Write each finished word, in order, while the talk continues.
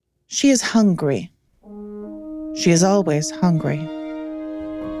She is hungry. She is always hungry.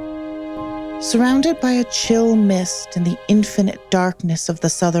 Surrounded by a chill mist in the infinite darkness of the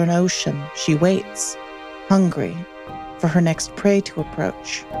Southern Ocean, she waits, hungry, for her next prey to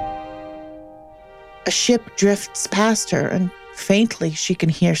approach. A ship drifts past her, and faintly she can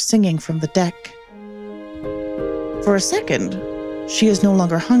hear singing from the deck. For a second, she is no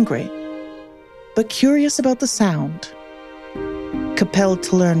longer hungry, but curious about the sound, compelled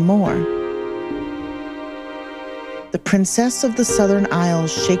to learn more. The princess of the Southern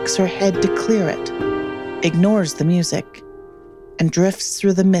Isles shakes her head to clear it, ignores the music, and drifts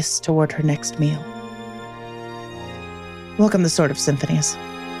through the mist toward her next meal. Welcome to Sword of Symphonies.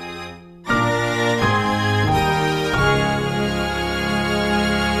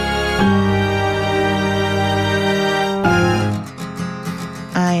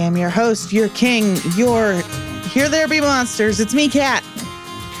 I am your host, your king, your Here There Be Monsters. It's me, Kat.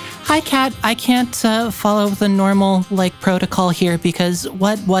 Hi, Kat. I can't follow the normal, protocol here because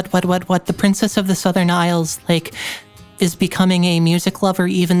what? The Princess of the Southern Isles, is becoming a music lover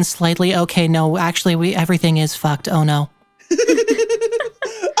even slightly? Okay, no, actually, everything is fucked. Oh, no. I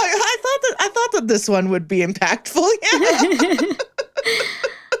thought that this one would be impactful. Yeah.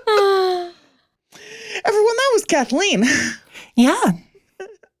 Everyone, that was Kathleen. Yeah.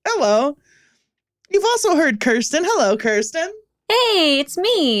 Hello. You've also heard Kirsten. Hello, Kirsten. Hey, it's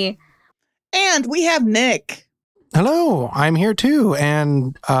me. And we have Nick. Hello, I'm here too,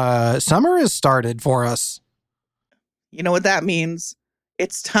 and summer has started for us. You know what that means?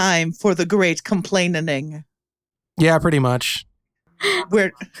 It's time for the great complaining. Yeah, pretty much.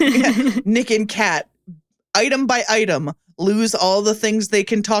 Where Nick and Kat, item by item, lose all the things they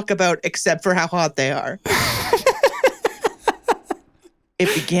can talk about except for how hot they are.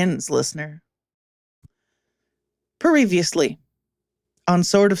 It begins, listener. Previously on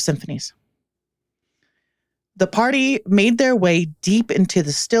Sword of Symphonies. The party made their way deep into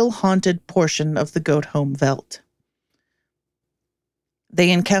the still haunted portion of the Goatholm Veldt.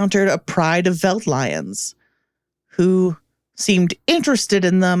 They encountered a pride of Veldt lions who seemed interested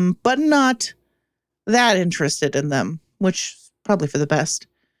in them, but not that interested in them, which is probably for the best.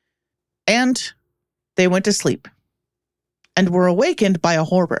 And they went to sleep and were awakened by a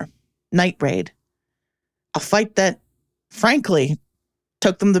horror, Night Raid. A fight that, frankly,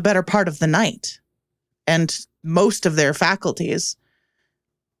 took them the better part of the night and most of their faculties.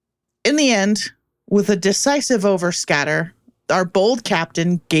 In the end, with a decisive overscatter, our bold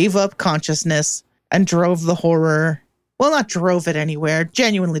captain gave up consciousness and drove the horror. Well, not drove it anywhere,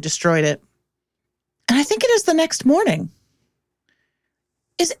 genuinely destroyed it. And I think it is the next morning.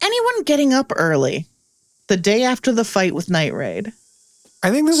 Is anyone getting up early the day after the fight with Night Raid?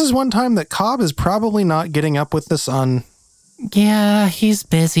 I think this is one time that Cobb is probably not getting up with the sun. Yeah, he's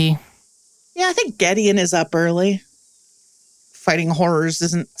busy. Yeah, I think Gideon is up early. Fighting horrors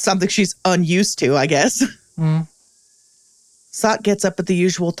isn't something she's unused to, I guess. Sot gets up at the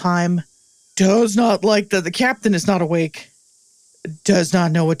usual time. Does not like that the captain is not awake. Does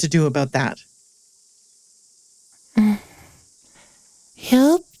not know what to do about that.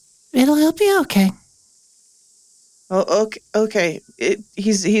 He'll be okay. Oh, okay.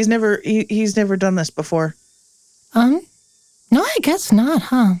 He's never done this before. No, I guess not,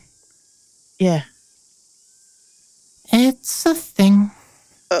 huh? Yeah. It's a thing.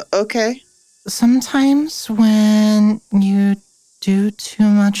 Okay. Sometimes when you do too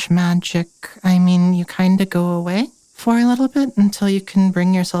much magic, you kind of go away for a little bit until you can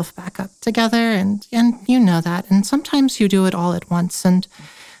bring yourself back up together, and you know that. And sometimes you do it all at once, and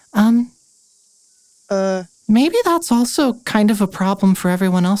maybe that's also kind of a problem for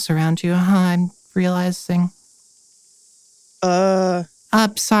everyone else around you, huh? I'm realizing.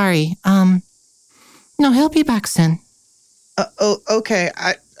 Sorry. No, he'll be back soon. Okay.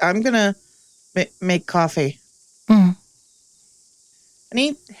 I'm gonna make coffee. Mm. And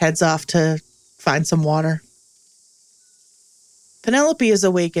he heads off to find some water. Penelope is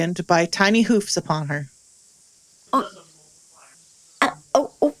awakened by tiny hoofs upon her.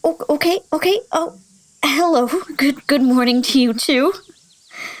 Okay. Oh, hello. Good morning to you too.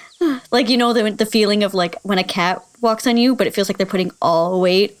 The feeling of when a cat walks on you, but it feels like they're putting all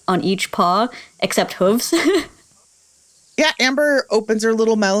weight on each paw except hooves. Yeah, Amber opens her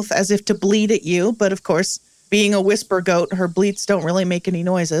little mouth as if to bleat at you, but of course, being a whisper goat, her bleats don't really make any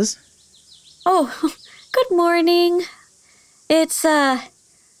noises. Oh, good morning. It's,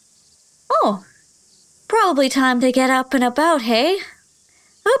 probably time to get up and about, hey?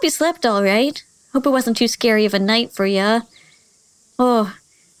 I hope you slept all right. Hope it wasn't too scary of a night for ya. Oh,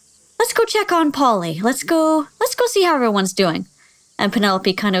 let's go check on Polly. Let's go see how everyone's doing. And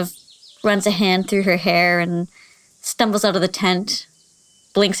Penelope kind of runs a hand through her hair and stumbles out of the tent,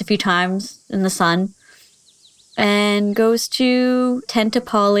 blinks a few times in the sun, and goes to tend to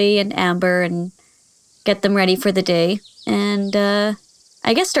Polly and Amber and get them ready for the day. And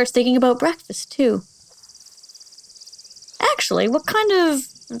I guess starts thinking about breakfast, too. Actually, what kind of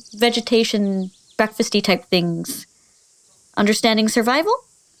vegetation, breakfasty type things? Understanding survival?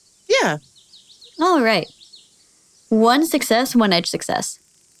 Yeah. All right. 1 success, 1 edge success.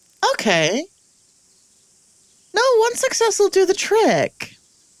 Okay. No, 1 success will do the trick.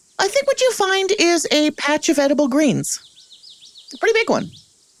 I think what you find is a patch of edible greens. A pretty big one.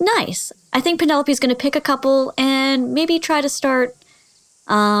 Nice. I think Penelope's going to pick a couple and maybe try to start,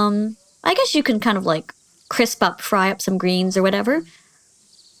 I guess you can kind of like fry up some greens or whatever.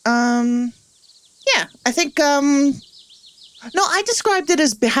 Yeah, I think, no, I described it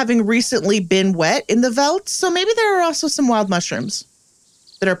as having recently been wet in the veldt, so maybe there are also some wild mushrooms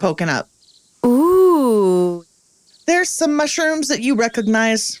that are poking up. Ooh. There's some mushrooms that you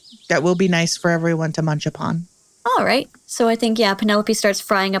recognize that will be nice for everyone to munch upon. All right. So I think, yeah, Penelope starts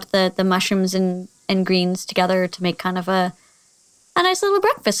frying up the mushrooms and greens together to make kind of a nice little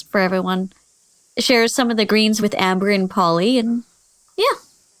breakfast for everyone. Shares some of the greens with Amber and Polly, and yeah.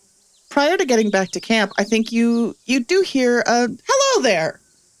 Prior to getting back to camp, I think you do hear a hello there.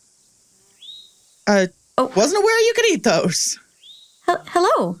 Wasn't aware you could eat those.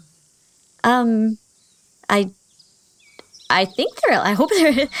 Hello. I think I hope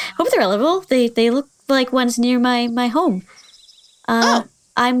they're edible. They look like ones near my home.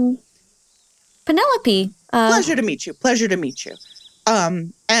 I'm Penelope. Pleasure to meet you.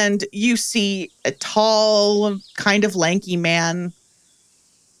 And you see a tall, kind of lanky man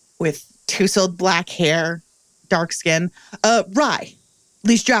with tousled black hair, dark skin. Rye,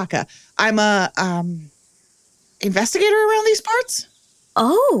 Lizjaka. I'm a investigator around these parts.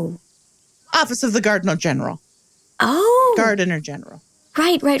 Oh. Office of the Gardener General. Oh. Gardener General.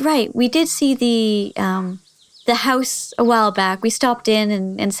 Right. We did see the house a while back. We stopped in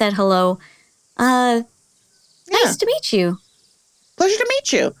and said hello. Nice to meet you. Pleasure to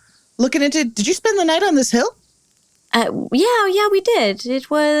meet you. Did you spend the night on this hill? Yeah, we did. It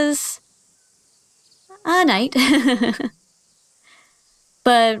was a night.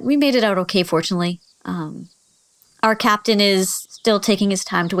 But we made it out okay, fortunately. Our captain is still taking his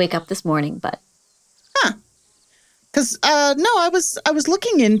time to wake up this morning, but... Because, I was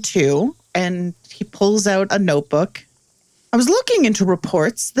looking into, and he pulls out a notebook. I was looking into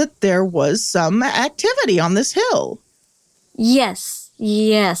reports that there was some activity on this hill. Yes.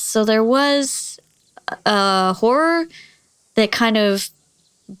 So there was a horror that kind of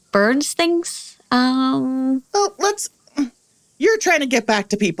burns things. Well, you're trying to get back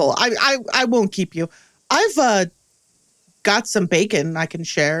to people. I won't keep you. I've got some bacon I can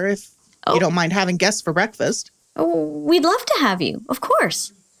share if you don't mind having guests for breakfast. Oh, we'd love to have you, of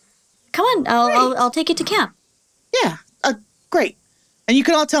course. Come on, I'll take you to camp. Yeah, great. And you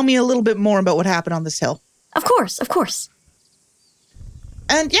can all tell me a little bit more about what happened on this hill. Of course.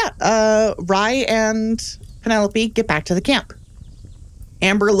 And Rye and Penelope get back to the camp.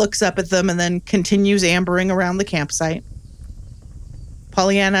 Amber looks up at them and then continues ambering around the campsite.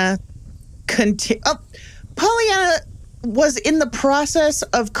 Pollyanna was in the process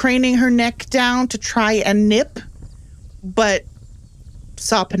of craning her neck down to try and nip, but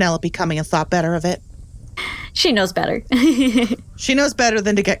saw Penelope coming and thought better of it. She knows better. She knows better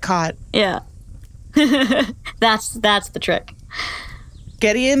than to get caught. Yeah. That's the trick.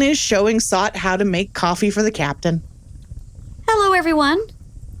 Gideon is showing Sot how to make coffee for the captain. Hello, everyone.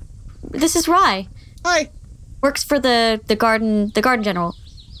 This is Rye. Hi. Works for the garden general.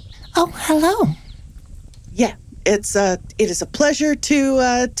 Oh, hello. Yeah, it is a pleasure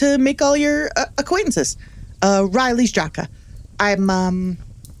to make all your acquaintances. Riley's Jaka.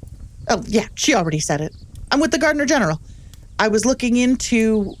 She already said it. I'm with the Gardener General. I was looking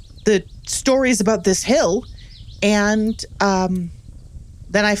into the stories about this hill, and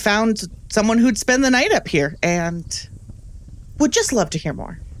then I found someone who'd spend the night up here, and would just love to hear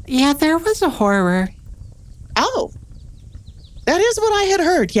more. Yeah, there was a horror. Oh, that is what I had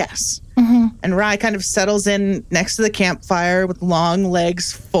heard, yes. Mm-hmm. And Rye kind of settles in next to the campfire with long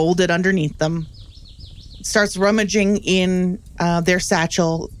legs folded underneath them. Starts rummaging in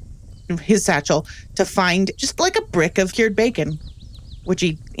his satchel, to find just like a brick of cured bacon, which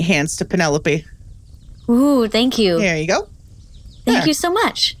he hands to Penelope. Ooh, thank you. There you go. Thank you so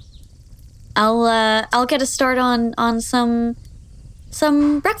much. I'll get a start on some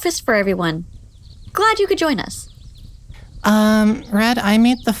breakfast for everyone. Glad you could join us. Red, I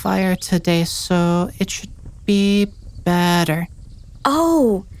made the fire today, so it should be better.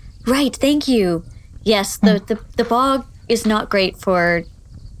 Oh, Right, thank you. Yes, the bog is not great for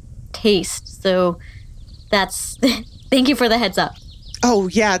taste, so that's... Thank you for the heads up. Oh,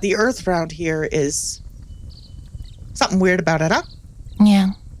 yeah, the earth around here is something weird about it, huh?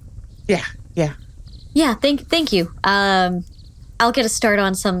 Yeah. Yeah. Yeah, thank you. I'll get a start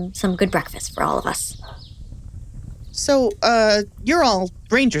on some good breakfast for all of us. So, you're all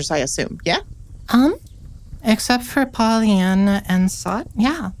rangers, I assume, yeah? Except for Pollyanna and Sot,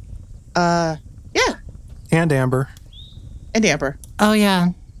 yeah. Yeah. And Amber. And Amber. Oh, yeah.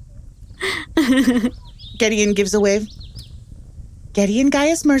 Gideon gives a wave. Gideon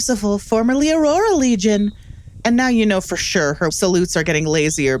Gaius Merciful, formerly Aurora Legion. And now you know for sure her salutes are getting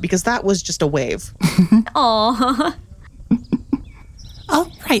lazier because that was just a wave. Aw.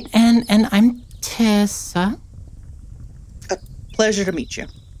 Oh, right. And I'm Tessa. A pleasure to meet you.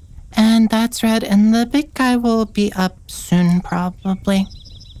 And that's Red. And the big guy will be up soon, probably.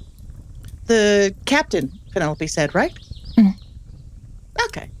 The captain, Penelope said, right? Mm.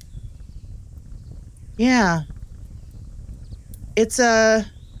 Okay. Yeah. It's,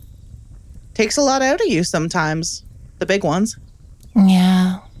 takes a lot out of you sometimes. The big ones.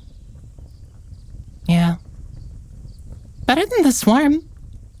 Yeah. Yeah. Better than the swarm.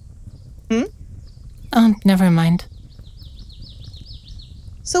 Oh, never mind.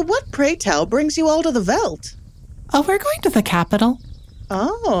 So what, pray tell, brings you all to the Veld? Oh, we're going to the capital.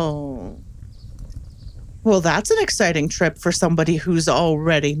 Oh. Well, that's an exciting trip for somebody who's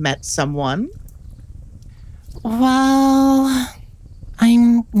already met someone. Well,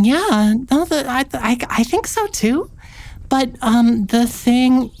 I think so too. But the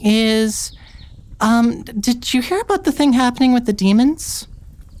thing is, did you hear about the thing happening with the demons?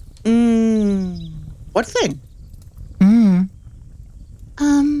 What thing?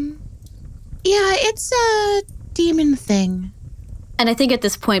 Yeah, it's a demon thing. And I think at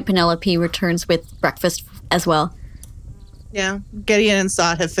this point, Penelope returns with breakfast as well. Yeah, Gideon and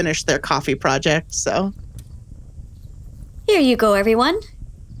Sot have finished their coffee project, so. Here you go, everyone.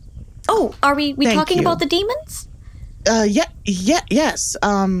 Oh, are we Thank talking you. about the demons? Yes.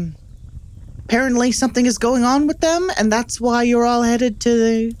 Apparently something is going on with them, and that's why you're all headed to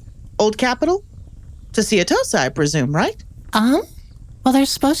the old capital? To see Atosa, I presume, right? Well,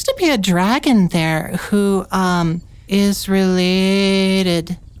 there's supposed to be a dragon there who, is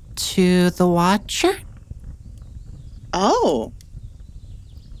related to the Watcher. Oh.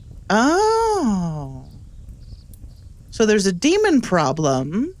 So there's a demon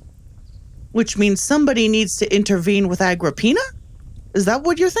problem, which means somebody needs to intervene with Agrippina? Is that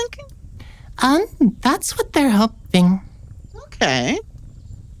what you're thinking? That's what they're hoping. Okay.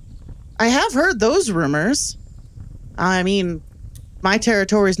 I have heard those rumors. I mean, my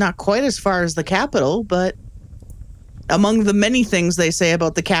territory's not quite as far as the capital, but among the many things they say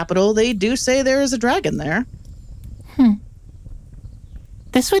about the capital, they do say there is a dragon there.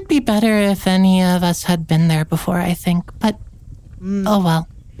 This would be better if any of us had been there before, I think, but oh well.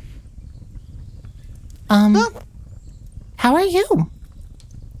 How are you?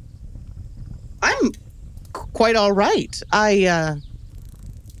 I'm quite all right. I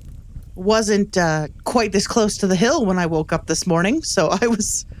wasn't quite this close to the hill when I woke up this morning, so I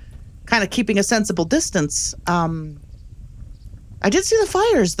was kind of keeping a sensible distance. I did see the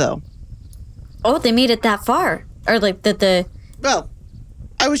fires, though. Oh, they made it that far. Or like the Well,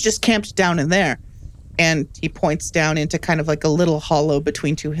 I was just camped down in there. And he points down into kind of like a little hollow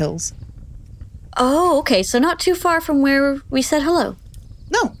between two hills. Oh, okay. So not too far from where we said hello.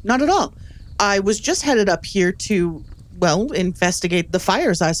 No, not at all. I was just headed up here to, well, investigate the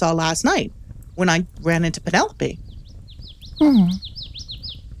fires I saw last night when I ran into Penelope.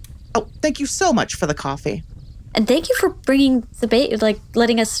 Oh, thank you so much for the coffee. And thank you for bringing the bacon, like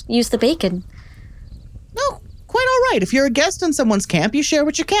letting us use the bacon. No, quite all right. If you're a guest in someone's camp, you share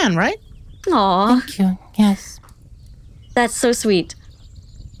what you can, right? Aw, Thank you. Yes. that's so sweet.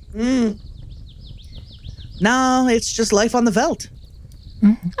 No, it's just life on the veldt.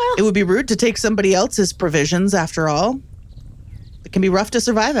 It would be rude to take somebody else's provisions, after all. It can be rough to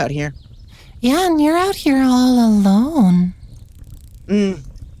survive out here. Yeah, and you're out here all alone.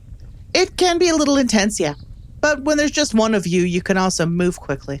 It can be a little intense, yeah. But when there's just one of you, you can also move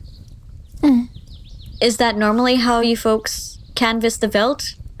quickly. Is that normally how you folks canvass the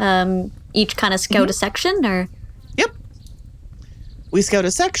veldt? Each kind of scout a section, or? Yep. We scout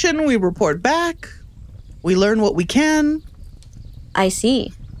a section, we report back, we learn what we can, I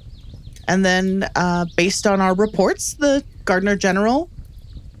see. and then based on our reports, the Gardener General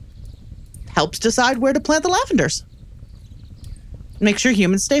helps decide where to plant the lavenders. Make sure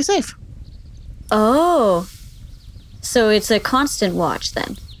humans stay safe. Oh, so it's a constant watch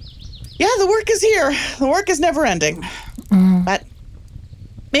then. Yeah, the work is here. The work is never ending. But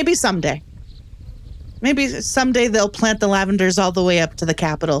maybe someday. Maybe someday they'll plant the lavenders all the way up to the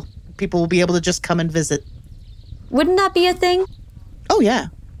Capitol. People will be able to just come and visit. Wouldn't that be a thing? Oh, yeah.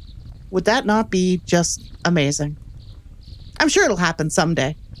 Would that not be just amazing? I'm sure it'll happen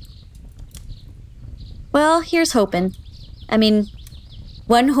someday. Well, here's hoping. I mean,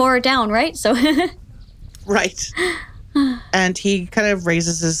 one horror down, right? So, Right. And he kind of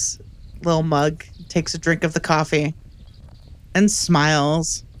raises his little mug, takes a drink of the coffee, and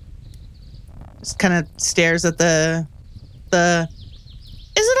smiles. Just kind of stares at the...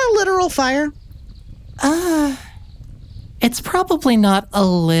 Is it a literal fire? It's probably not a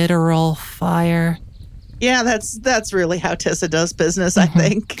literal fire. Yeah, that's really how Tessa does business, I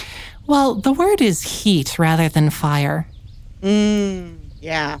think. Well, the word is heat rather than fire.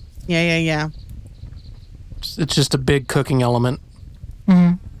 Yeah. It's just a big cooking element.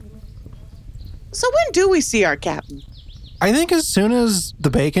 So when do we see our captain? I think as soon as the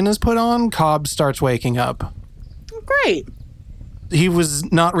bacon is put on, Cobb starts waking up. Great. He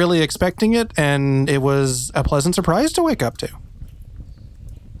was not really expecting it, and it was a pleasant surprise to wake up to.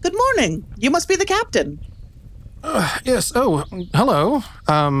 Good morning. You must be the captain. Yes. Oh, hello.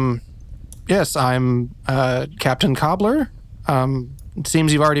 Yes, I'm Captain Cobbler. It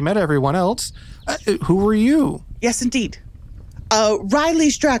seems you've already met everyone else. Who are you? Yes, indeed. Riley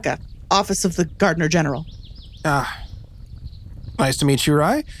Straka, Office of the Gardener General. Nice to meet you,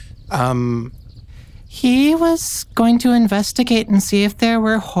 Rye. He was going to investigate and see if there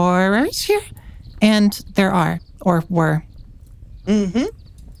were horrors here. And there are, or were.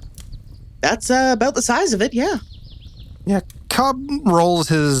 That's about the size of it, yeah. Yeah, Cobb rolls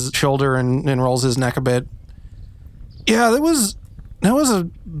his shoulder and rolls his neck a bit. Yeah, that was a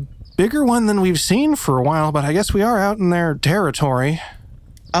bigger one than we've seen for a while, but I guess we are out in their territory.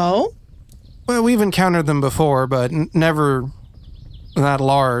 Oh? Well, we've encountered them before, but never that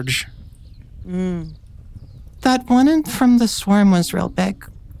large. That one from the swarm was real big.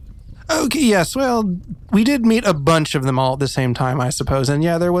 Okay, yes, well, we did meet a bunch of them all at the same time, I suppose, and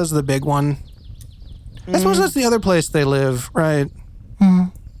yeah, there was the big one. I suppose that's the other place they live, right?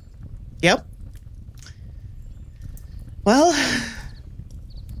 Yep. Well,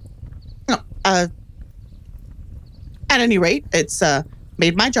 at any rate, it's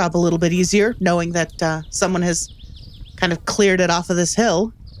made my job a little bit easier knowing that someone has kind of cleared it off of this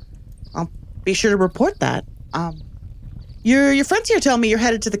hill. I'll be sure to report that. Your friends here tell me you're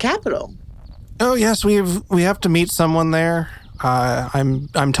headed to the Capitol. Oh yes, we have to meet someone there.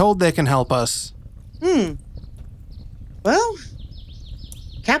 I'm told they can help us. Well,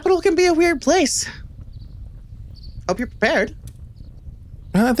 Capitol can be a weird place. Hope you're prepared.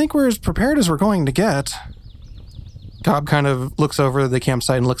 I think we're as prepared as we're going to get. Cobb kind of looks over the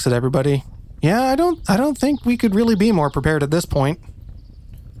campsite and looks at everybody. Yeah, I don't think we could really be more prepared at this point.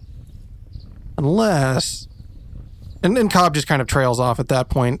 Unless... And then Cobb just kind of trails off at that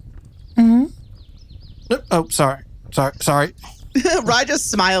point. Oh, sorry. Rye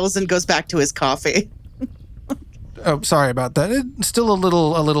just smiles and goes back to his coffee. Oh, sorry about that. It's still a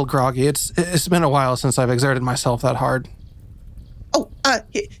little groggy. It's been a while since I've exerted myself that hard. Oh,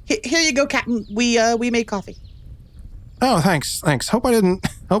 here you go, Captain. We made coffee. Oh, thanks. Hope I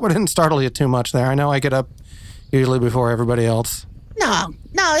didn't startle you too much there. I know I get up usually before everybody else. No,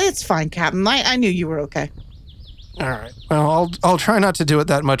 it's fine, Captain. I knew you were okay. All right. Well, I'll try not to do it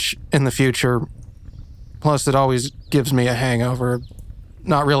that much in the future. Plus, it always gives me a hangover.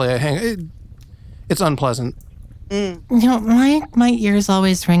 Not really a it's unpleasant. You know, my ears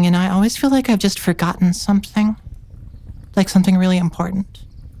always ring, and I always feel like I've just forgotten something. Like something really important.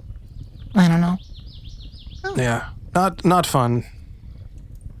 I don't know. Yeah. Not fun.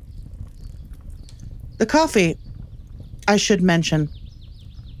 The coffee, I should mention,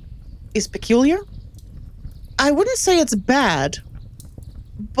 is peculiar. I wouldn't say it's bad,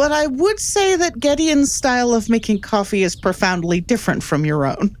 but I would say that Gideon's style of making coffee is profoundly different from your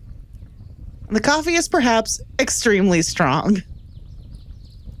own. The coffee is perhaps extremely strong.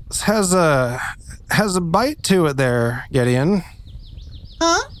 This has a bite to it there, Gideon.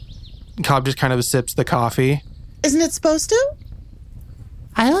 Huh? Cobb just kind of sips the coffee. Isn't it supposed to?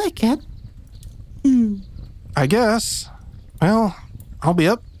 I like it. I guess. Well, I'll be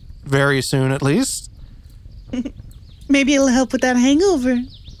up very soon at least. Maybe it'll help with that hangover.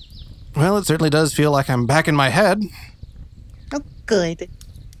 Well, it certainly does feel like I'm back in my head. Oh, good.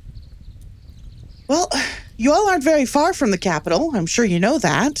 Well, you all aren't very far from the Capitol. I'm sure you know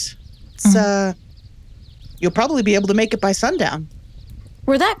that. It's, you'll probably be able to make it by sundown.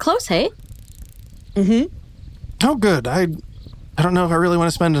 We're that close, hey? Mm-hmm. Oh, good. I don't know if I really want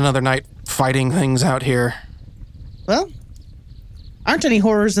to spend another night fighting things out here. Well, aren't any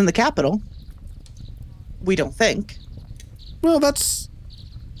horrors in the capital. We don't think. Well, that's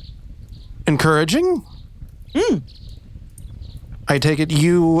encouraging. I take it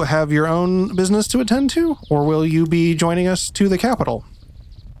you have your own business to attend to, or will you be joining us to the capital?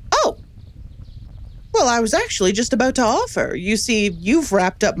 Oh. Well, I was actually just about to offer. You see, you've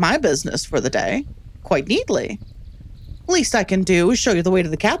wrapped up my business for the day quite neatly. Least I can do is show you the way to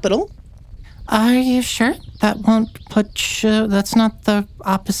the capital. Are you sure that won't put you... That's not the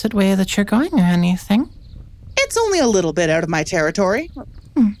opposite way that you're going or anything? It's only a little bit out of my territory.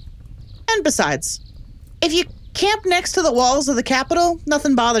 And besides, if you camp next to the walls of the capital,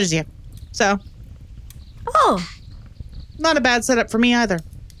 nothing bothers you. So, Oh, not a bad setup for me either.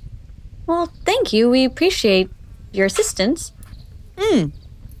 well, thank you. We appreciate your assistance. Yeah,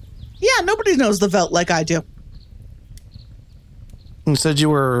 nobody knows the Velt like I do. You said you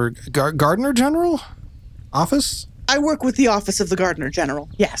were Gardener General? Office? I work with the Office of the Gardener General,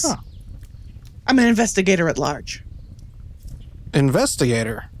 yes. Huh. I'm an investigator at large.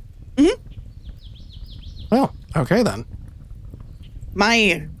 Investigator? Well, okay then.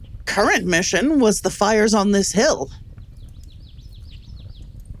 My current mission was the fires on this hill.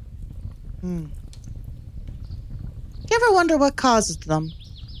 You ever wonder what caused them?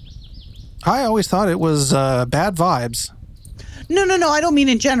 I always thought it was bad vibes. No, I don't mean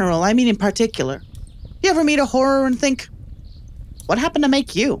in general. I mean in particular. You ever meet a horror and think, what happened to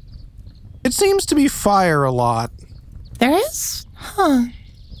make you? It seems to be fire a lot. There is? Huh.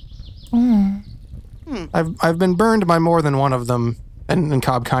 I've been burned by more than one of them, and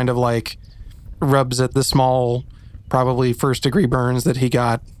Cobb kind of like rubs at the small, probably first-degree burns that he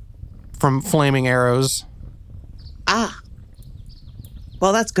got from flaming arrows. Ah.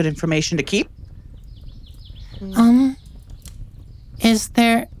 Well, that's good information to keep. Is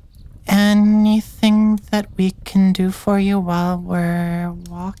there anything that we can do for you while we're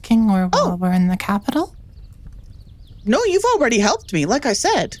walking or while we're in the capital? No, you've already helped me, like I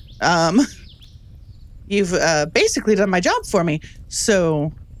said. You've basically done my job for me.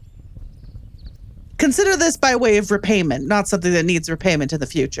 So consider this by way of repayment, not something that needs repayment in the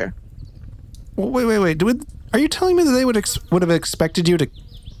future. Wait. Are you telling me that they would have expected you to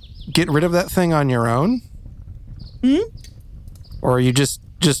get rid of that thing on your own? Or are you just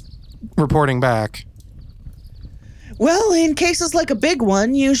reporting back? Well, in cases like a big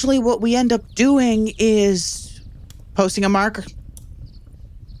one, usually what we end up doing is posting a marker.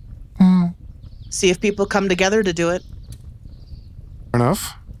 See if people come together to do it. Fair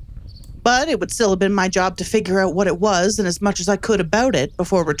enough. But it would still have been my job to figure out what it was and as much as I could about it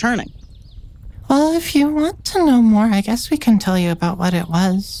before returning. Well, if you want to know more, I guess we can tell you about what it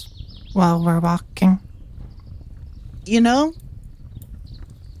was while we're walking. You know,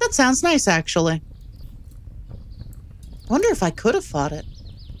 that sounds nice, actually. Wonder if I could have fought it.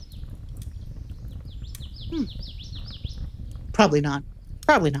 Probably not.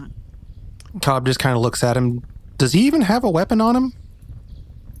 Cobb just kind of looks at him. Does he even have a weapon on him?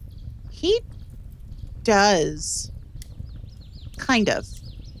 He does. Kind of.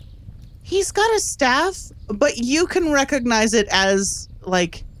 He's got a staff, but you can recognize it as,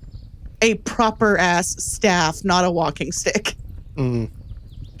 like, a proper-ass staff, not a walking stick.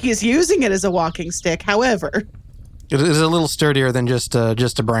 He's using it as a walking stick, however. It is a little sturdier than just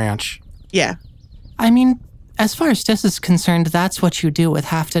a branch. Yeah. I mean, as far as this is concerned, that's what you do with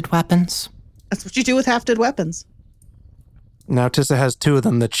hafted weapons. That's what you do with hafted weapons. Now Tissa has two of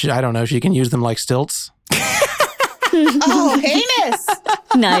them that she can use them like stilts. Oh, heinous!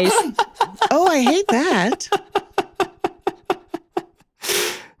 Nice. Oh, I hate that.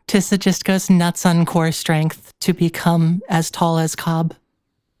 Tissa just goes nuts on core strength to become as tall as Cobb.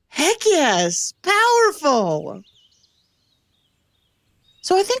 Heck yes! Powerful!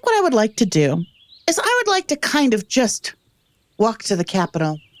 So I think what I would like to do is I would like to kind of just walk to the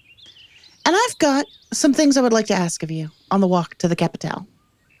capital. And I've got some things I would like to ask of you on the walk to the capital.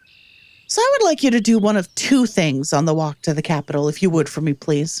 So I would like you to do one of two things on the walk to the capital, if you would, for me,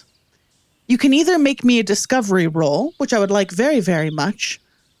 please. You can either make me a discovery roll, which I would like very, very much,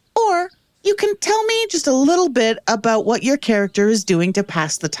 or you can tell me just a little bit about what your character is doing to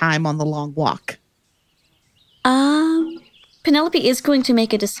pass the time on the long walk. Penelope is going to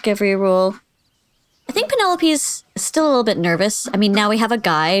make a discovery roll. I think Penelope is still a little bit nervous. I mean, now we have a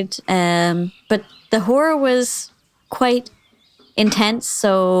guide, but the horror was quite intense,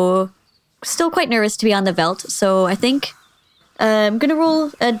 so still quite nervous to be on the Velt. So I think I'm going to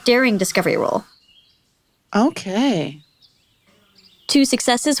roll a daring discovery roll. Okay. 2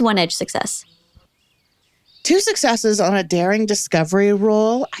 successes, 1 edge success. 2 successes on a daring discovery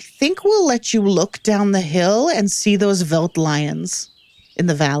roll, I think will let you look down the hill and see those Veld lions in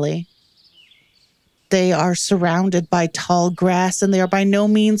the valley. They are surrounded by tall grass and they are by no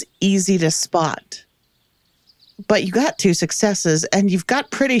means easy to spot. But you got 2 successes and you've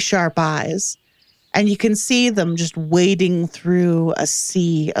got pretty sharp eyes. And you can see them just wading through a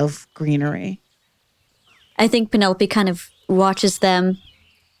sea of greenery. I think Penelope kind of watches them,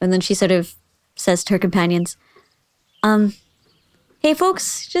 and then she sort of says to her companions, hey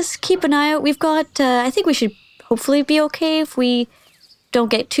folks, just keep an eye out. We've got, I think we should hopefully be okay if we don't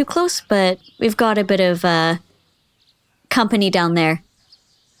get too close, but we've got a bit of company down there.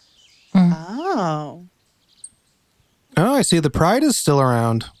 Oh. Oh, I see the Pride is still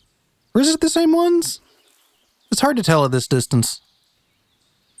around. Or is it the same ones? It's hard to tell at this distance.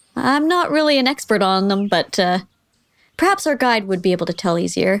 I'm not really an expert on them, but perhaps our guide would be able to tell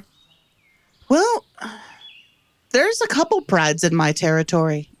easier. Well, there's a couple prides in my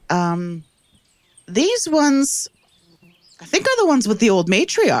territory. These ones, I think, are the ones with the old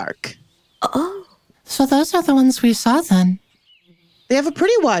matriarch. Oh. So those are the ones we saw then. They have a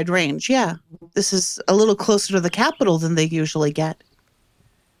pretty wide range, yeah. This is a little closer to the capital than they usually get.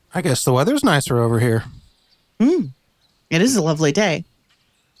 I guess the weather's nicer over here. It is a lovely day.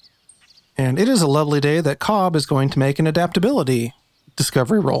 And it is a lovely day that Cobb is going to make an adaptability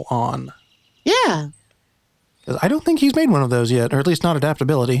discovery roll on. Yeah. 'Cause I don't think he's made one of those yet, or at least not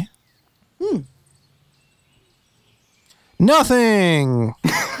adaptability. Nothing!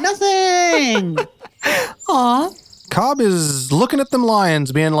 Nothing. Aw. Cobb is looking at them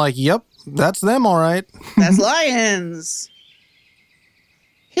lions, being like, yep, that's them, all right. That's lions.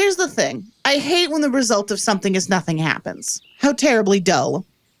 Here's the thing. I hate when the result of something is nothing happens. How terribly dull.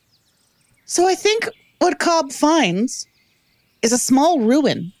 So I think what Cobb finds is a small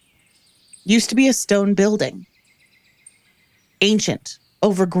ruin. Used to be a stone building. Ancient,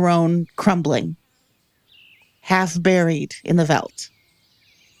 overgrown, crumbling. Half buried in the veldt.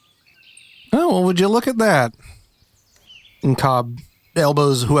 Oh, well, would you look at that? And Cobb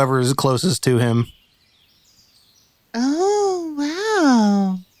elbows whoever is closest to him. Oh,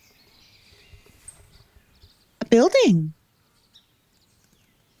 wow. A building.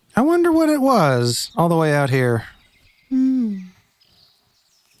 I wonder what it was all the way out here.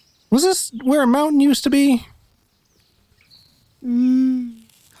 Was this where a mountain used to be?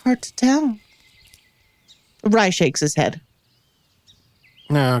 Hard to tell. Rye shakes his head.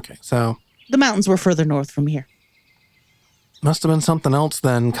 No, okay, so The mountains were further north from here. must have been something else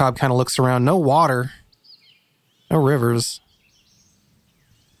then. Cobb kind of looks around. No water. No rivers.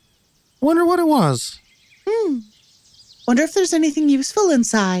 Wonder what it was. Wonder if there's anything useful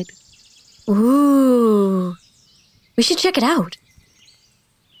inside. Ooh. We should check it out.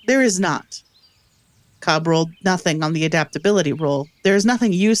 There is not. Cobb rolled nothing on the adaptability roll. There is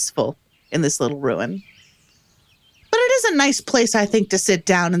nothing useful in this little ruin. But it is a nice place, I think, to sit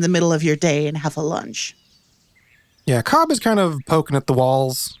down in the middle of your day and have a lunch. Yeah, Cobb is kind of poking at the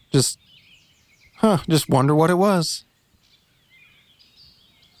walls. Just wonder what it was.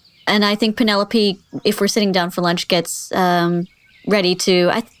 And I think Penelope, if we're sitting down for lunch, gets ready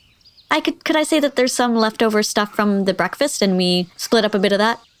to... Could I say that there's some leftover stuff from the breakfast and we split up a bit of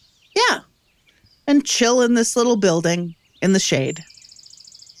that? Yeah. And chill in this little building in the shade.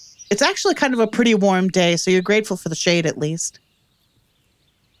 It's actually kind of a pretty warm day, so you're grateful for the shade at least.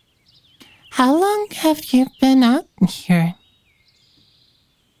 How long have you been out here?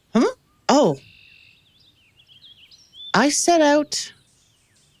 Oh. I set out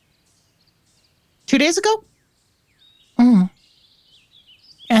 2 days ago?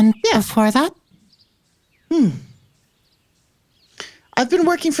 And before that? I've been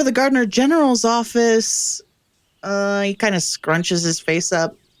working for the Gardener General's office. He kind of scrunches his face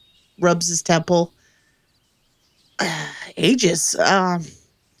up, rubs his temple. Ages.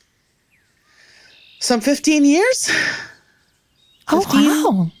 Some 15 years? 15?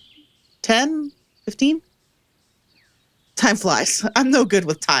 Oh, wow. 10? 15? Time flies. I'm no good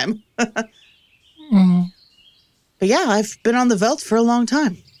with time. But yeah, I've been on the veldt for a long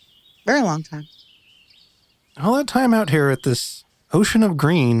time. Very long time. All that time out here at this ocean of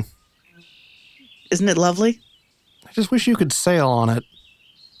green. Isn't it lovely? I just wish you could sail on it.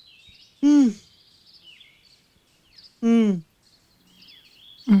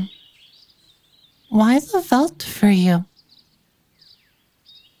 Why the veldt for you?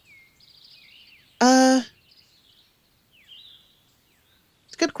 It's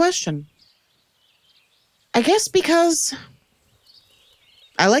a good question. I guess because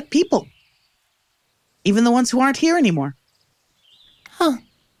I like people. Even the ones who aren't here anymore. Huh.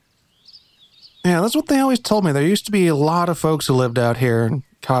 Yeah, that's what they always told me. There used to be a lot of folks who lived out here. And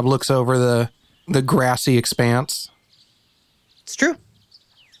Cobb looks over the grassy expanse. It's true.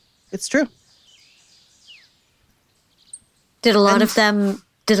 It's true. Did a lot of them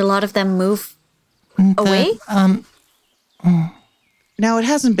move away? Now, it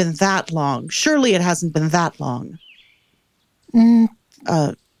hasn't been that long. Surely it hasn't been that long.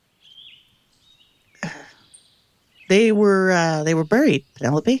 They were buried,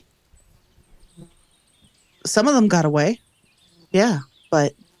 Penelope. Some of them got away. Yeah,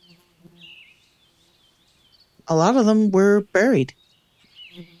 but a lot of them were buried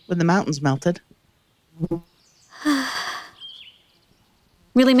when the mountains melted.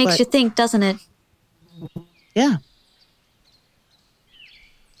 Really makes But- you think, doesn't it? Yeah.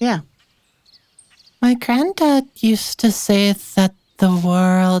 Yeah. My granddad used to say that the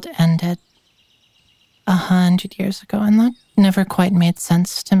world ended 100 years ago, and that never quite made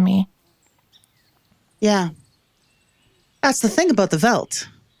sense to me. Yeah. That's the thing about the Veldt.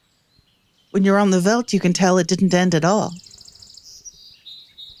 When you're on the Veldt, you can tell it didn't end at all.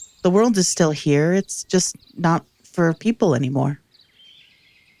 The world is still here. It's just not for people anymore.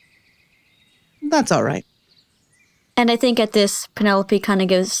 That's all right. And I think at this, Penelope kind of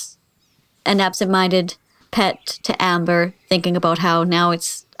gives an absent-minded pet to Amber, thinking about how now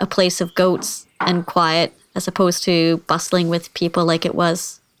it's a place of goats and quiet as opposed to bustling with people like it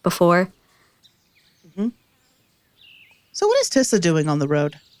was before. So what is Tissa doing on the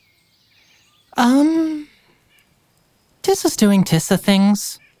road? Tissa's doing Tissa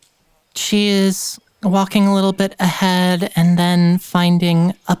things. She is walking a little bit ahead and then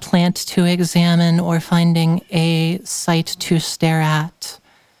finding a plant to examine or finding a sight to stare at.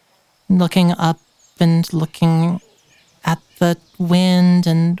 Looking up and looking at the wind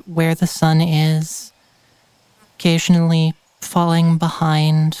and where the sun is. Occasionally falling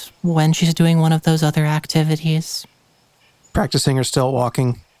behind when she's doing one of those other activities. Practicing her stilt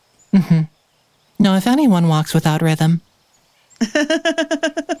walking. No, if anyone walks without rhythm.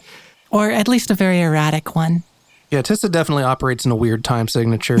 Or at least a very erratic one. Yeah, Tissa definitely operates in a weird time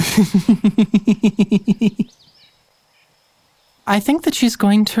signature. I think that she's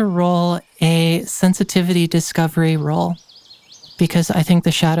going to roll a sensitivity discovery roll. Because I think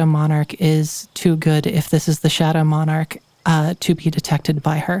the Shadow Monarch is too good if this is the Shadow Monarch to be detected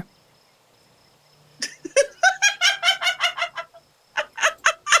by her.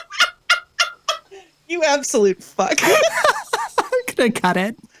 You absolute fuck. Could have cut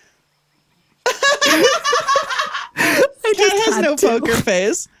it. Cat has no poker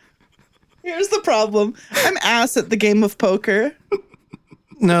face. Here's the problem. I'm ass at the game of poker.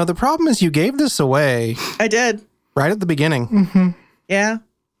 No, the problem is you gave this away I did. right at the beginning. Yeah.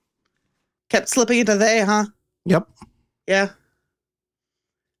 Kept slipping into they, huh? Yep. Yeah.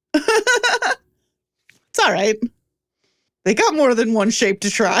 It's all right. They got more than one shape to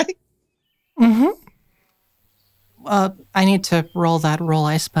try. I need to roll that roll,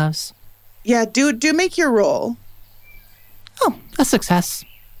 I suppose. Yeah, do make your roll. Oh, a success.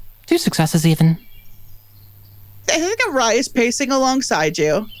 2 successes even. I think Arai is pacing alongside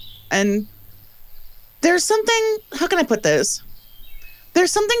you, and there's something, how can I put this?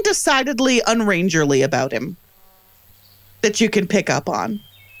 There's something decidedly unrangerly about him that you can pick up on.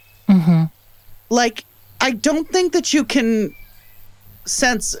 Like, I don't think that you can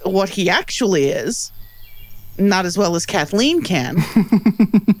sense what he actually is. Not as well as Kathleen can.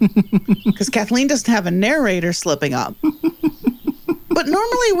 Because Kathleen doesn't have a narrator slipping up. But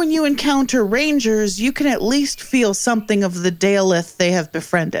normally when you encounter rangers, you can at least feel something of the Daleth they have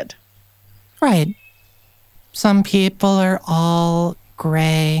befriended. Right. Some people are all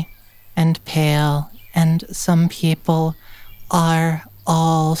gray and pale, and some people are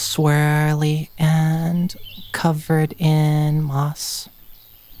all swirly and covered in moss.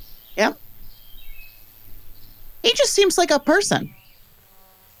 Yep. He just seems like a person.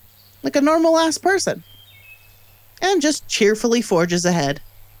 Like a normal ass person. And just cheerfully forges ahead.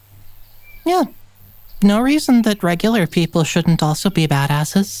 Yeah. No reason that regular people shouldn't also be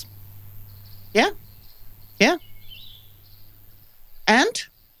badasses. Yeah. Yeah. And,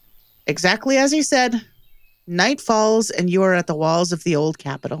 exactly as he said, night falls and you are at the walls of the old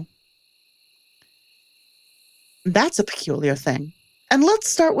capital. That's a peculiar thing. And let's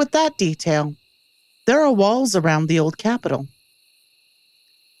start with that detail. There are walls around the old capital.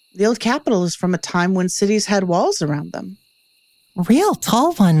 The old capital is from a time when cities had walls around them. Real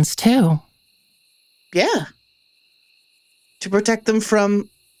tall ones, too. Yeah. To protect them from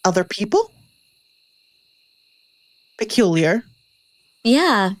other people? Peculiar.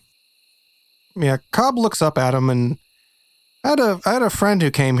 Yeah. Yeah, Cobb looks up at him and I had a friend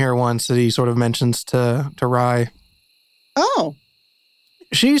who came here once that he sort of mentions to Rye. Oh,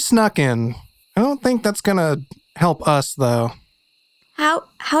 She snuck in. I don't think that's gonna help us, though.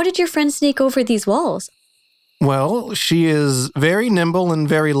 How did your friend sneak over these walls? Well, she is very nimble and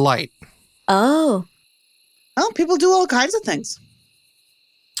very light. Oh, well, people do all kinds of things.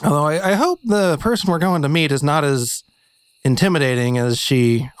 Although I hope the person we're going to meet is not as intimidating as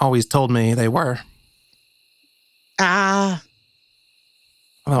she always told me they were. Ah,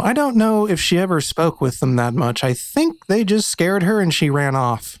 Although I don't know if she ever spoke with them that much. I think they just scared her and she ran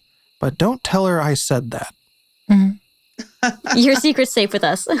off. But don't tell her I said that. Mm. your secret's safe with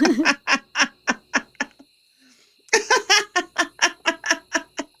us.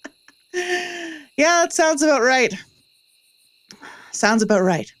 yeah, that sounds about right. Sounds about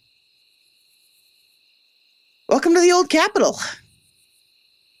right. Welcome to the old capital.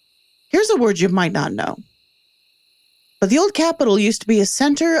 Here's a word you might not know. But the old capital used to be a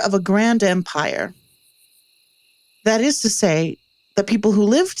center of a grand empire. That is to say, the people who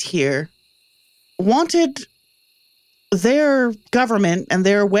lived here wanted their government and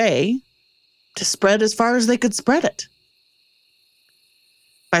their way to spread as far as they could spread it.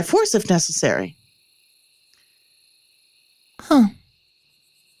 By force, if necessary. Huh.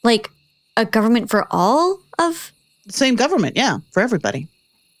 Like a government for all of? The same government, yeah, for everybody.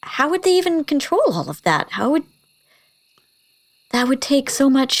 How would they even control all of that? That would take so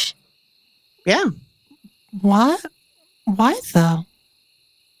much. Yeah, What? Why, though?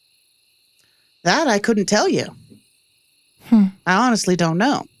 that I couldn't tell you. I honestly don't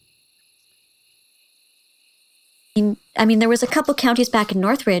know. I mean, there was a couple counties back in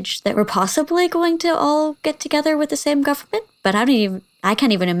Northridge that were possibly going to all get together with the same government, but I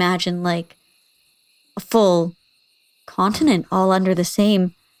can't even imagine like a full continent all under the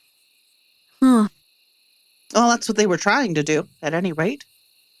same. Huh. Well, that's what they were trying to do, at any rate.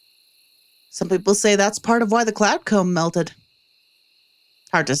 Some people say that's part of why the cloud cone melted.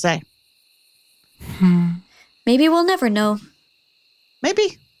 Hard to say. Maybe we'll never know.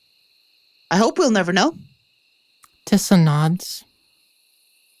 Maybe. I hope we'll never know. Tissa nods.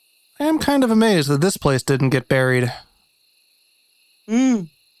 I am kind of amazed that this place didn't get buried. Well,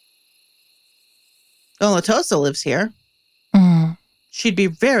 Latosa lives here. Mm. She'd be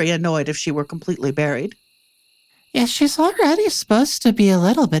very annoyed if she were completely buried. Yeah, she's already supposed to be a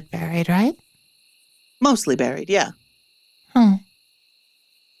little bit buried, right? Mostly buried, yeah.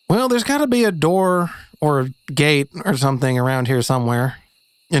 Well, there's got to be a door or a gate or something around here somewhere.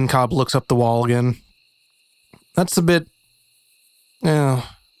 And Cobb looks up the wall again. That's a bit...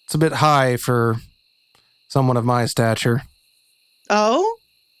 it's a bit high for someone of my stature. Oh?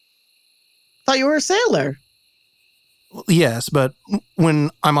 Thought you were a sailor. Yes, but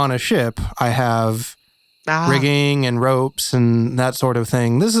when I'm on a ship, I have rigging and ropes and that sort of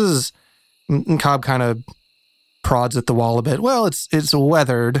thing. This is... And Cobb kind of prods at the wall a bit. Well, it's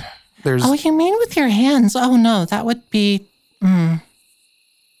weathered. There's... Oh, you mean with your hands? Oh, no, that would be...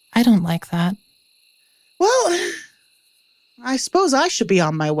 I don't like that. Well, I suppose I should be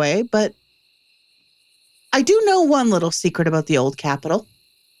on my way, but I do know one little secret about the old capital.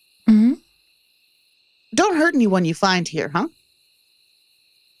 Mm-hmm. Don't hurt anyone you find here, huh?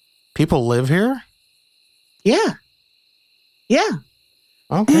 People live here? Yeah. Yeah.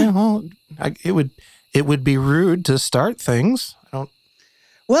 Okay, well, it would be rude to start things. I don't...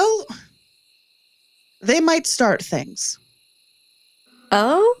 Well, they might start things,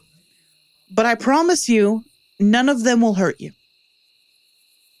 Oh? but I promise you, none of them will hurt you.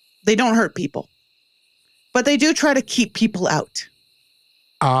 They don't hurt people, but they do try to keep people out.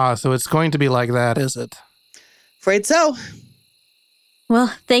 Ah, so it's going to be like that, is it? Afraid so. Well,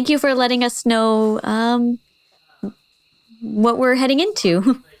 thank you for letting us know what we're heading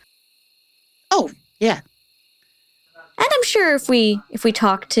into. Oh, yeah. And I'm sure if we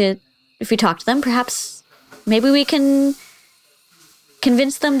talk to them, perhaps maybe we can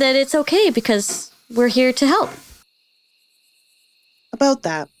convince them that it's okay because we're here to help. About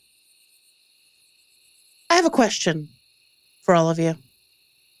that, I have a question for all of you.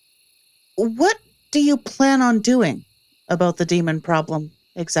 What do you plan on doing about the demon problem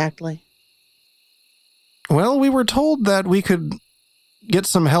exactly? Well, we were told that we could get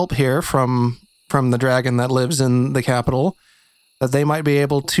some help here from the dragon that lives in the capital, that they might be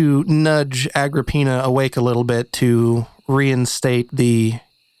able to nudge Agrippina awake a little bit to reinstate the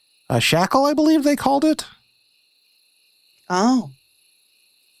shackle, I believe they called it. Oh.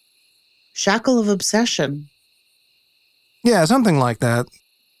 Shackle of obsession. Yeah, something like that.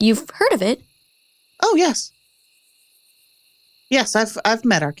 You've heard of it? Oh, yes. Yes, I've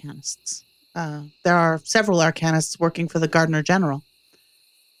met arcanists. There are several arcanists working for the Gardener General.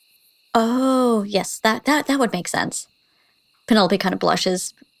 Oh, yes, that would make sense. Penelope kind of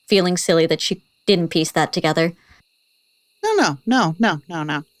blushes, feeling silly that she didn't piece that together. No.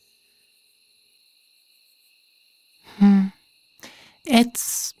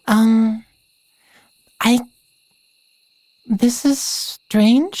 It's, this is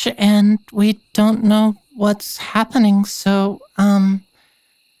strange, and we don't know what's happening, so,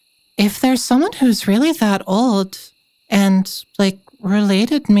 if there's someone who's really that old and, like,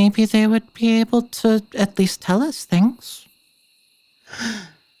 related, maybe they would be able to at least tell us things.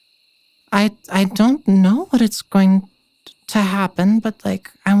 I don't know what it's going to happen, but,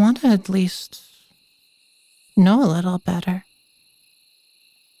 like, I want to at least know a little better.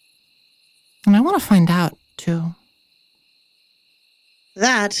 And I want to find out, too.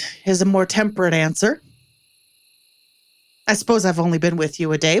 That is a more temperate answer. I suppose I've only been with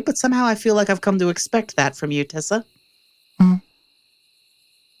you a day, but somehow I feel like I've come to expect that from you, Tissa.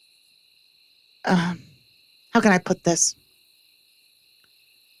 How can I put this?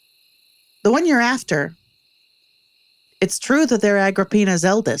 The one you're after, it's true that they're Agrippina's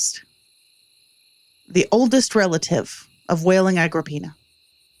eldest. The oldest relative of Wailing Agrippina.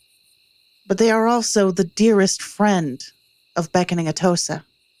 But they are also the dearest friend of Beckoning Atossa,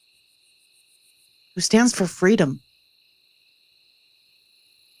 who stands for freedom.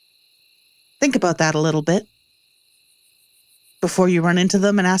 Think about that a little bit before you run into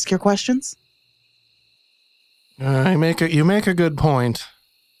them and ask your questions. You make a good point.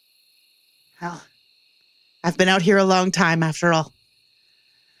 Well, I've been out here a long time after all.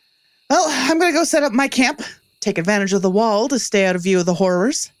 Well, I'm going to go set up my camp, take advantage of the wall to stay out of view of the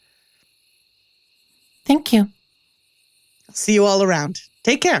horrors. Thank you. I'll see you all around.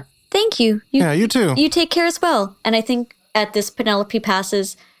 Take care. Thank you. You too. You take care as well. And I think at this, Penelope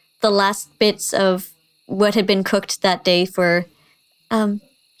passes the last bits of what had been cooked that day for,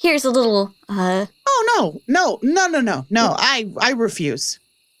 here's a little, Oh, no. I refuse.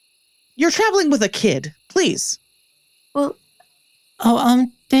 You're traveling with a kid. Please. well,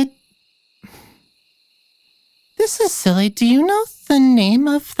 This is silly. Do you know the name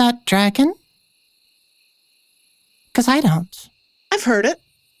of that dragon? Because I don't. I've heard it.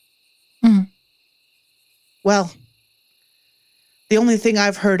 Hmm. Well, the only thing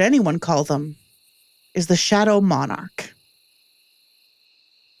I've heard anyone call them is the Shadow Monarch.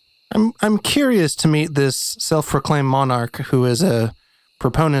 I'm curious to meet this self-proclaimed monarch who is a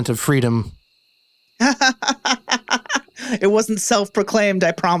proponent of freedom. It wasn't self-proclaimed,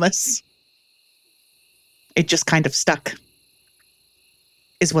 I promise. It just kind of stuck,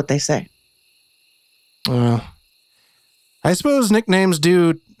 is what they say. I suppose nicknames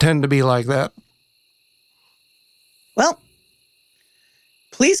do tend to be like that. Well,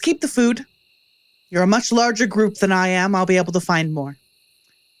 please keep the food. You're a much larger group than I am. I'll be able to find more.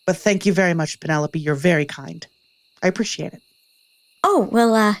 But thank you very much, Penelope. You're very kind. I appreciate it. oh,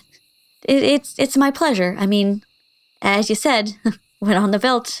 well, it's my pleasure. I mean, as you said, when on the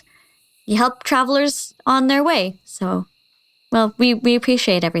veldt, you help travelers on their way. So, well, we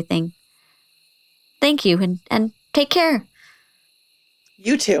appreciate everything. Thank you, and take care.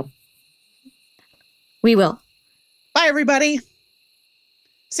 You too. We will. Bye, everybody.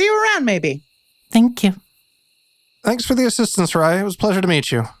 See you around, maybe. Thank you. Thanks for the assistance, Rye. It was a pleasure to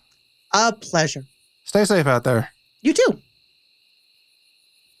meet you. A pleasure. Stay safe out there. You too.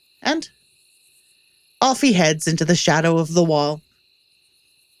 And off he heads into the shadow of the wall,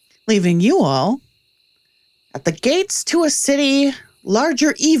 leaving you all at the gates to a city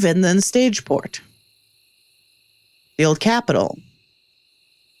larger even than Stageport, the old capital,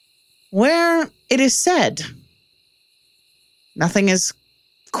 where it is said nothing is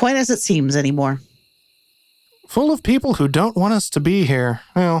quite as it seems anymore. Full of people who don't want us to be here.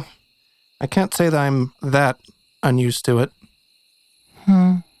 Well, I can't say that I'm that unused to it.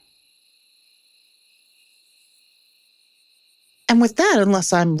 And with that,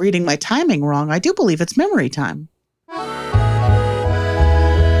 unless I'm reading my timing wrong, I do believe it's memory time.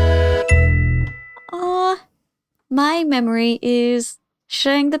 My memory is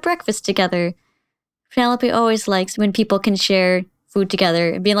sharing the breakfast together. Penelope always likes when people can share food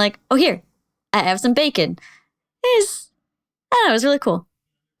together and being like, oh, here, I have some bacon. I don't know, it was really cool.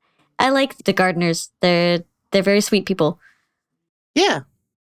 I like the gardeners. They're very sweet people. Yeah.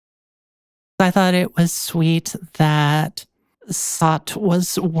 I thought it was sweet that Sot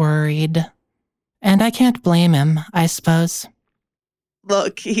was worried. And I can't blame him, I suppose.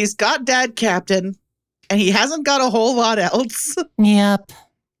 Look, he's got Dad Captain, and he hasn't got a whole lot else. Yep.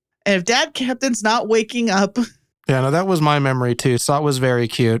 And if Dad Captain's not waking up... Yeah, no, that was my memory too. Sot was very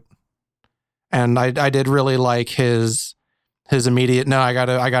cute. And I did really like his immediate, no, I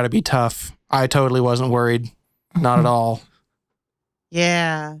gotta be tough. I totally wasn't worried. Not at all.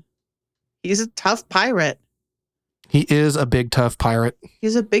 Yeah. He's a tough pirate. He is a big, tough pirate.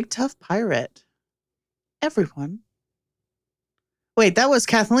 He's a big, tough pirate. Everyone. Wait, that was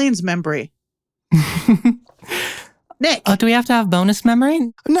Kathleen's memory. Nick. Oh, do we have to have bonus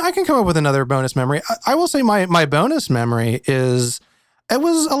memory? No, I can come up with another bonus memory. I will say my bonus memory is it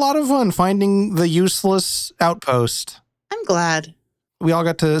was a lot of fun finding the useless outpost. I'm glad. We all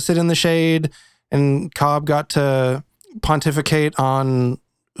got to sit in the shade, and Cobb got to pontificate on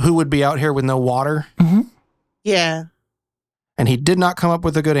who would be out here with no water. Mm-hmm. Yeah. And he did not come up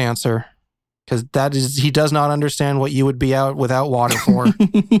with a good answer, because he does not understand what you would be out without water for.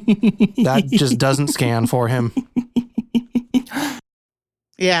 That just doesn't scan for him.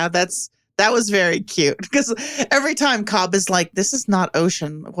 Yeah, that was very cute, because every time Cobb is like, this is not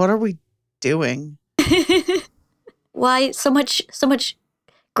ocean. What are we doing? Why so much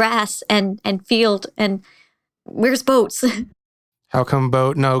grass and field, and where's boats? How come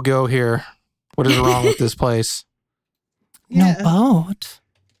boat no go here? What is wrong with this place? No boat.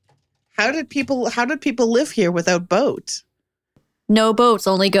 How did people live here without boat? No boats,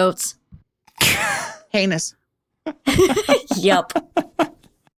 only goats. Heinous. Yup.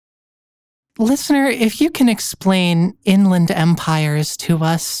 Listener, if you can explain inland empires to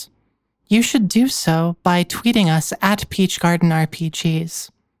us, you should do so by tweeting us at Peach Garden RPGs.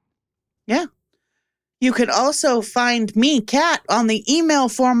 Yeah. You can also find me, Kat, on the email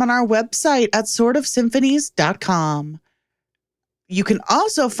form on our website at swordofsymphonies.com. You can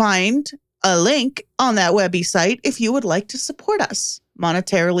also find a link on that webby site if you would like to support us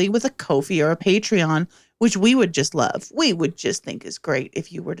monetarily with a Ko-fi or a Patreon, which we would just love. We would just think is great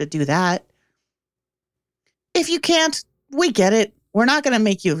if you were to do that. If you can't, we get it. We're not going to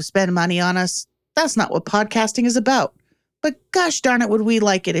make you spend money on us. That's not what podcasting is about. But gosh darn it, would we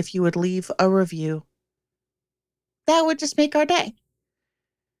like it if you would leave a review. That would just make our day.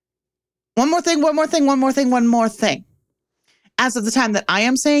 One more thing. As of the time that I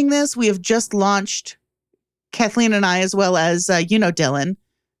am saying this, we have just launched, Kathleen and I, as well as, Dylan.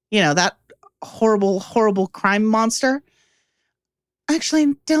 That horrible crime monster.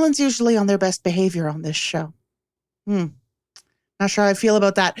 Actually, Dylan's usually on their best behavior on this show. Not sure how I feel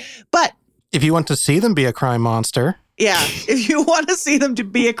about that. But if you want to see them be a crime monster. Yeah, if you want to see them to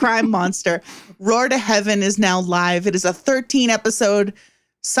be a crime monster, Roar to Heaven is now live. It is a 13-episode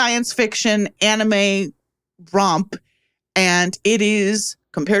science fiction anime romp, and it is,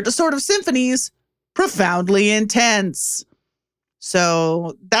 compared to Sword of Symphonies, profoundly intense.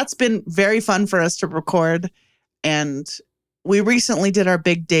 So that's been very fun for us to record, and we recently did our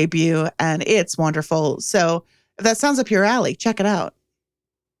big debut, and it's wonderful. So if that sounds up your alley, check it out.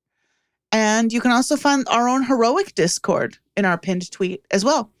 And you can also find our own heroic Discord in our pinned tweet as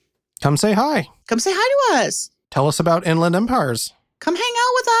well. Come say hi. Come say hi to us. Tell us about Inland Empires. Come hang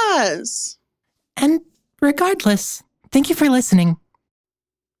out with us. And regardless, thank you for listening.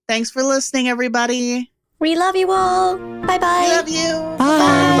 Thanks for listening, everybody. We love you all. Bye-bye. We love you. Bye.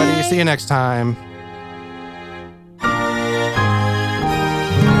 Bye, everybody. See you next time.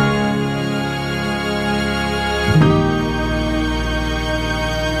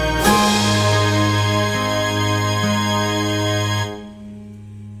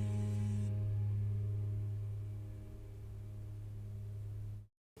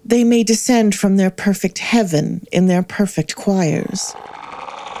 They may descend from their perfect heaven in their perfect choirs.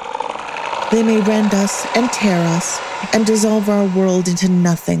 They may rend us and tear us and dissolve our world into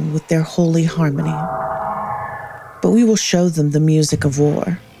nothing with their holy harmony. But we will show them the music of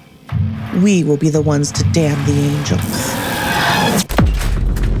war. We will be the ones to damn the angels.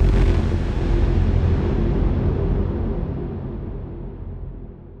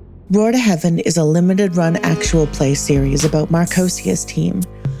 Roar to Heaven is a limited-run actual play series about Marcosia's team,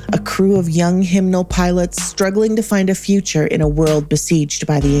 a crew of young hymnal pilots struggling to find a future in a world besieged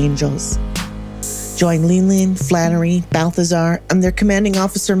by the angels. Join Lin, Flannery, Balthazar, and their commanding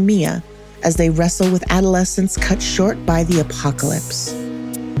officer Mia as they wrestle with adolescence cut short by the apocalypse.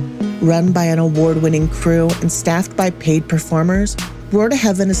 Run by an award-winning crew and staffed by paid performers, Roar to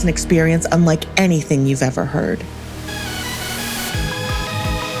Heaven is an experience unlike anything you've ever heard.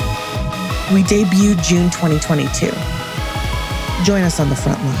 We debuted June 2022. Join us on the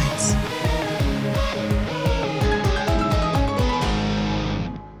front lines.